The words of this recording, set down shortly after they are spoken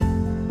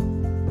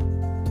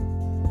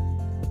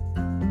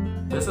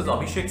this is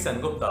Abhishek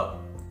Sengupta.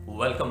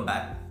 Welcome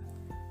back.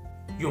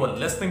 You are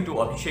listening to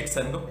Abhishek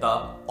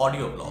Sengupta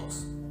audio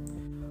blogs.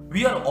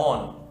 We are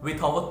on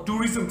with our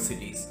tourism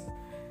cities.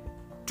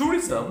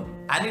 Tourism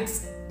and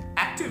its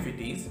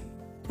activities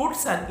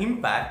puts an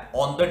impact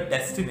on the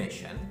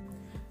destination.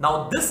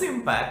 Now this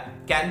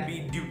impact can be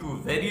due to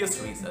various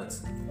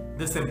reasons.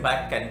 This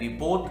impact can be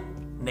both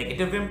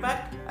negative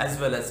impact as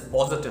well as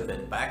positive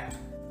impact.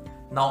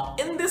 Now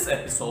in this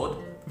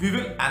episode, we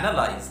will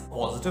analyze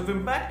positive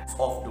impacts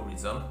of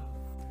tourism.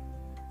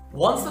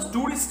 Once the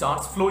tourist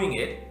starts flowing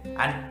in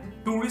and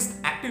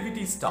tourist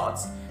activity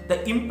starts,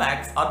 the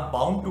impacts are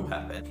bound to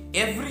happen.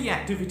 Every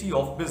activity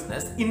of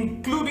business,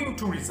 including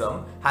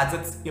tourism, has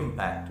its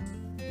impact.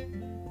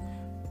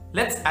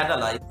 Let's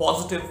analyze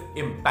positive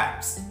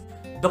impacts.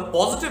 The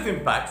positive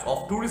impacts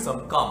of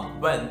tourism come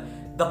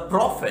when the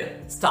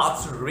profit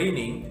starts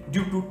raining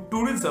due to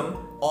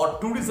tourism or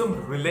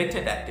tourism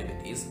related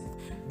activities.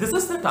 This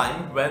is the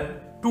time when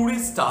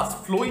tourists starts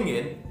flowing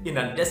in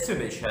a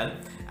destination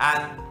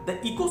and the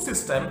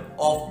ecosystem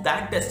of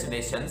that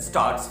destination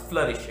starts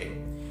flourishing.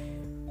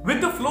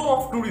 With the flow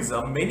of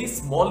tourism, many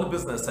small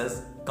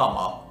businesses come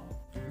up.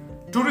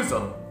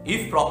 Tourism,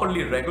 if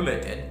properly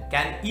regulated,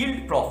 can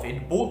yield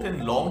profit both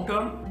in long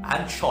term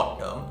and short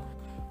term.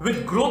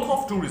 With growth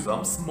of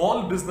tourism,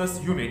 small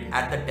business unit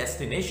at the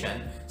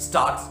destination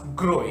starts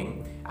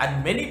growing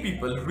and many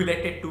people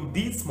related to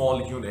these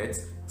small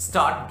units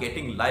start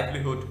getting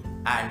livelihood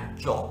and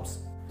jobs.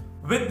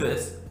 With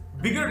this,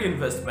 bigger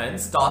investment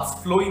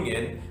starts flowing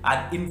in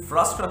and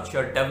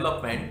infrastructure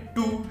development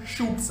too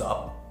shoots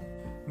up.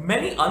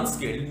 Many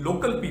unskilled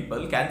local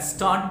people can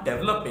start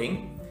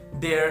developing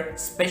their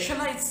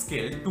specialized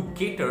skill to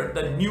cater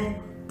the new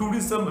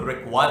tourism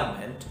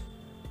requirement.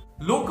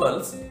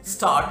 Locals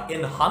start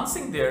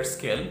enhancing their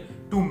skill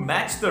to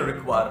match the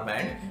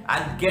requirement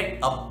and get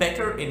a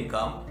better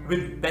income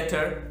with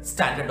better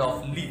standard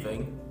of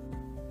living.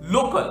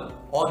 Local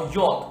or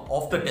youth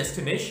of the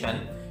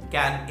destination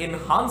can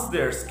enhance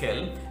their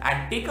skill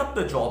and take up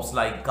the jobs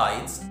like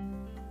guides,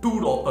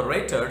 tour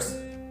operators,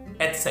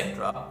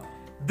 etc.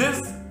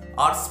 These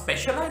are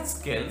specialized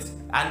skills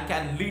and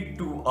can lead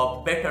to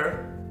a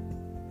better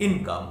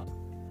income.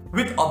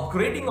 With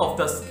upgrading of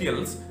the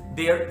skills,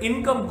 their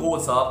income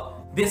goes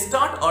up, they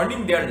start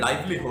earning their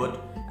livelihood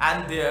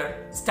and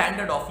their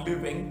standard of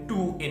living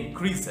too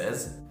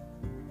increases.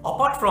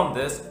 Apart from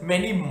this,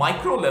 many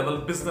micro level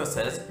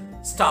businesses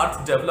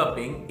start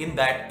developing in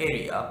that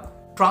area.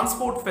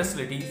 Transport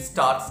facility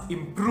starts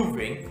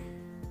improving.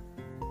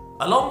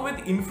 Along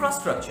with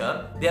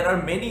infrastructure, there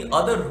are many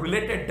other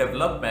related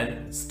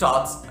development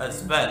starts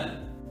as well.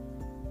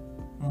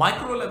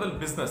 Micro level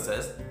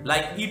businesses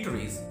like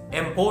eateries,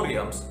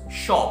 emporiums,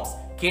 shops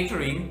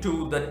catering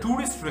to the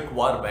tourist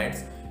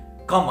requirements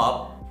come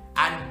up,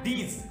 and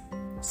these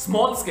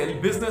small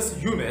scale business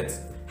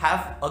units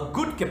have a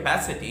good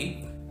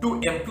capacity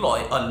to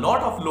employ a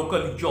lot of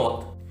local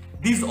youth.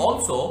 These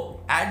also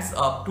adds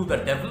up to the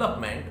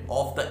development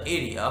of the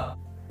area.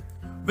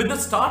 With the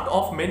start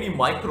of many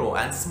micro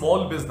and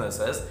small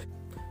businesses,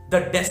 the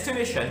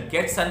destination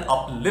gets an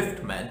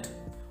upliftment.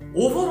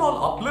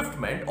 Overall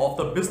upliftment of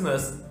the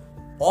business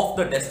of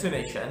the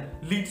destination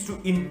leads to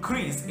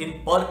increase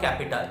in per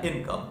capita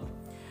income.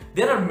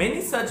 There are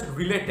many such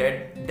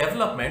related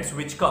developments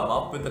which come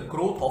up with the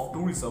growth of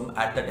tourism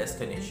at the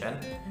destination.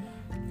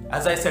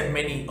 As I said,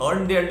 many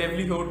earn their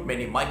livelihood,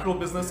 many micro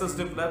businesses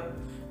develop,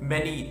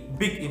 many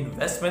big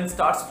investments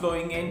starts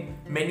flowing in,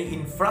 many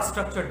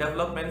infrastructure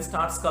development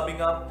starts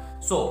coming up.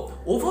 So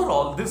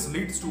overall, this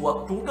leads to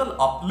a total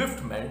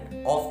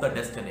upliftment of the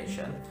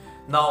destination.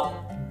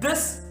 Now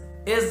this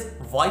is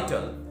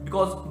vital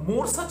because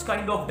more such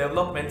kind of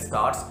development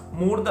starts,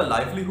 more the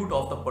livelihood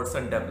of the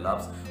person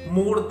develops,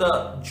 more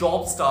the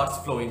job starts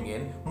flowing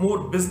in,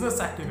 more business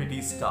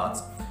activity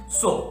starts.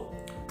 So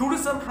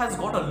tourism has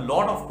got a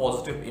lot of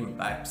positive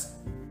impacts.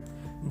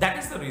 That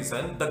is the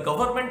reason the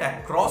government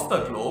across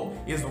the globe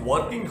is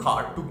working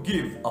hard to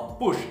give a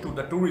push to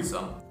the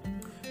tourism.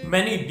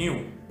 Many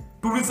new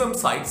tourism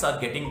sites are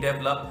getting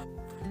developed.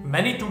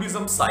 Many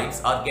tourism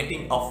sites are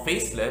getting a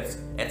facelift,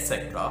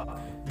 etc.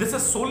 This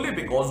is solely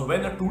because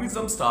when a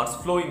tourism starts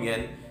flowing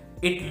in,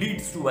 it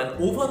leads to an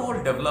overall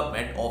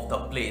development of the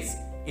place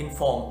in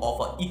form of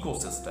an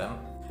ecosystem.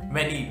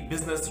 Many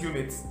business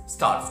units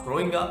starts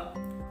growing up.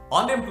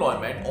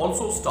 Unemployment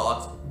also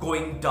starts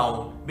going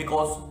down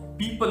because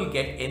people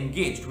get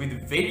engaged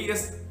with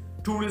various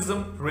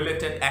tourism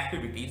related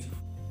activities.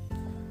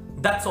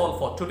 That's all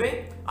for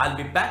today. I'll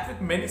be back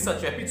with many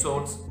such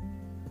episodes.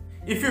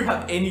 If you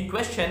have any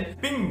question,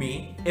 ping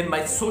me in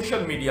my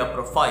social media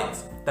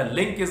profiles. The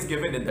link is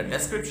given in the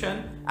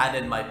description and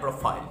in my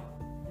profile.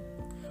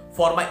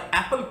 For my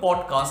Apple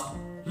Podcast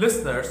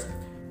listeners,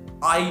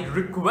 I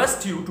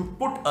request you to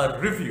put a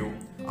review.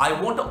 I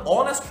want an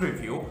honest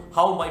review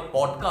how my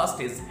podcast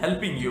is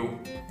helping you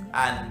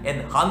and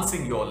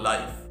enhancing your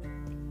life.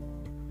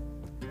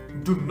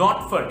 Do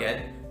not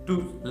forget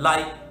to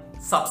like,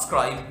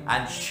 subscribe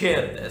and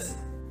share this.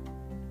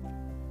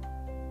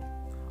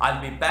 I'll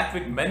be back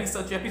with many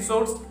such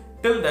episodes.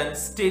 Till then,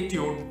 stay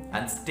tuned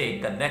and stay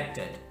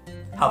connected.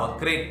 Have a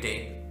great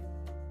day.